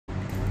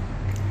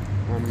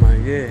I'm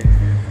like, yeah.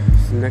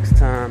 So next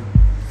time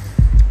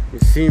you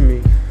see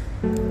me,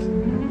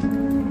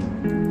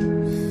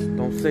 just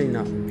don't say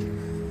nothing.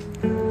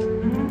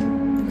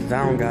 'Cause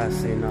I don't gotta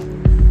say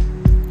nothing.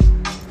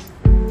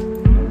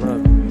 I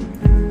love you.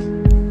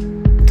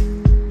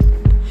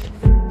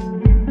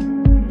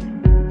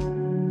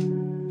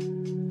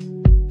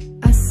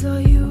 I saw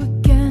you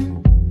again.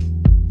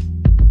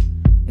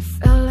 It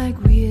felt like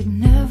we had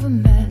never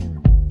met.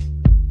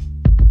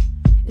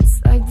 It's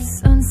like the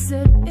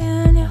sunset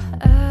in your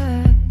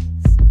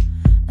eyes.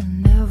 I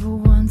never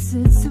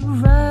wanted to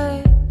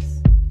rise.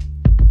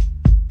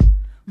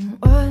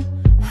 What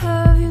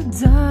have you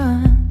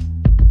done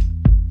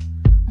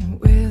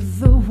with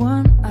the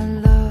one I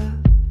love?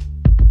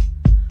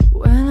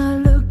 When I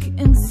look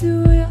into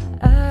your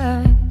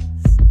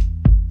eyes,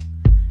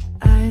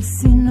 I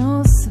see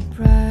no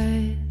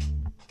surprise.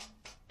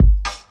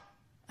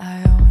 I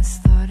always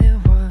thought it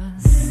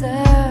was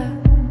sad,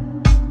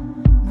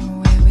 the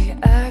way we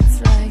act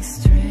like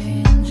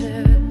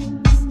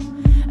strangers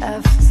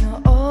after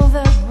all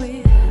that we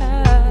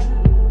had.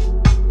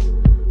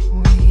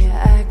 We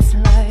act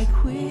like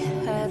we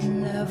had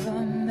never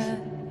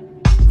met.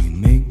 We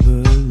make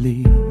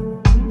believe.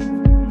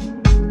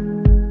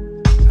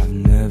 I've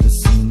never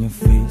seen your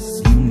face,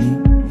 you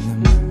need the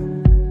man.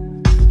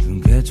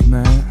 Don't catch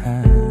my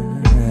eye.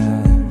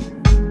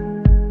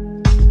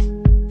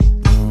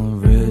 Don't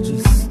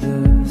register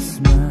a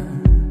smile.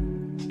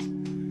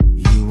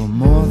 You were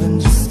more than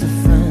just a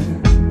friend.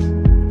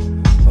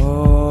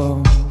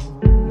 Oh,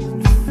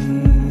 the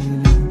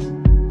feeling,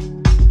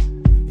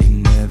 it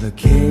never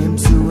came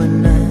to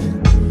an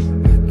end.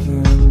 I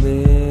can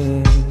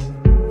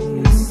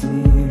barely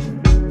see it.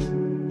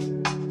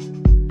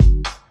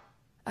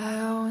 I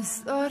always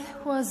thought it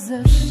was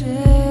a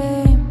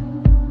shame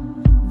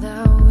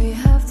that we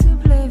have to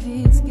play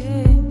these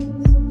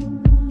games.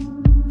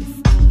 It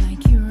felt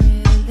like you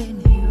really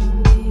knew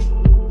me.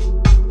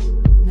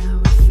 Now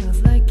it feels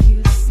like you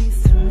see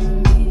through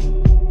me.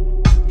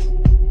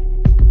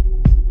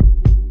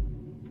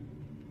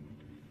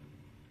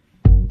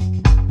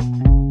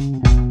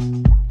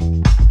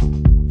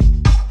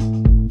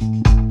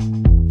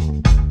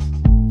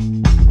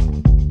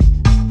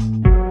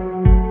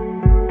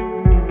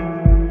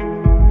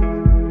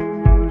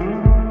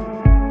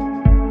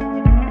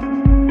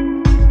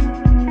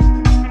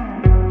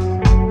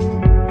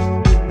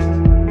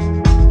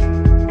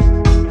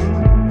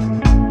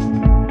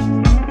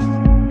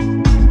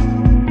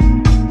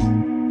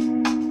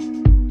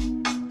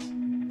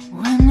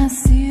 When I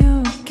see you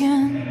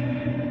again,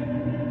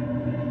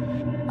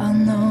 I'll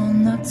know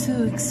not to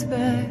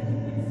expect.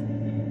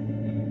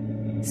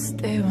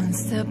 Stay one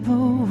step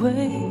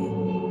away.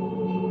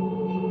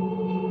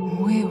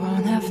 We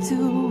won't have to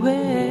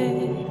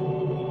wait.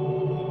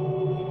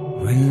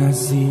 When I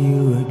see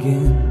you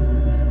again,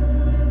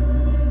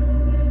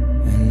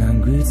 and I'm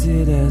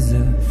greeted as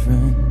a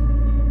friend,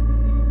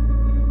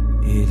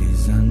 it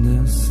is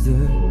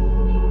understood.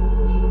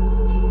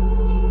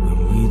 When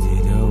we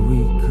did all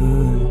we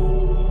could,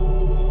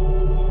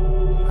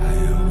 I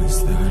always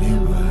thought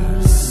it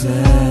was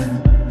sad,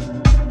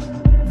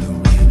 the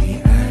way we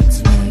act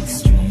like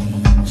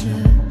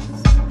strangers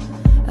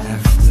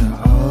after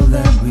all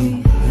that we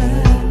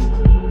had.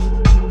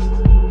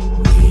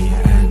 We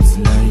act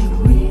like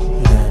we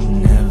had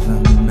never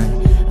met.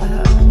 I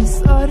always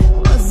thought it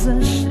was a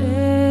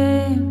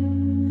shame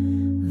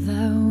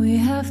that we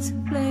have to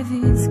play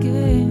these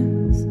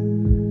games.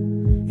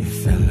 It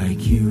felt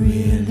like you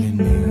really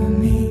knew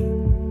me.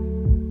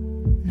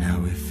 Now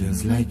it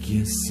feels like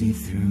you see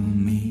through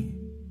me.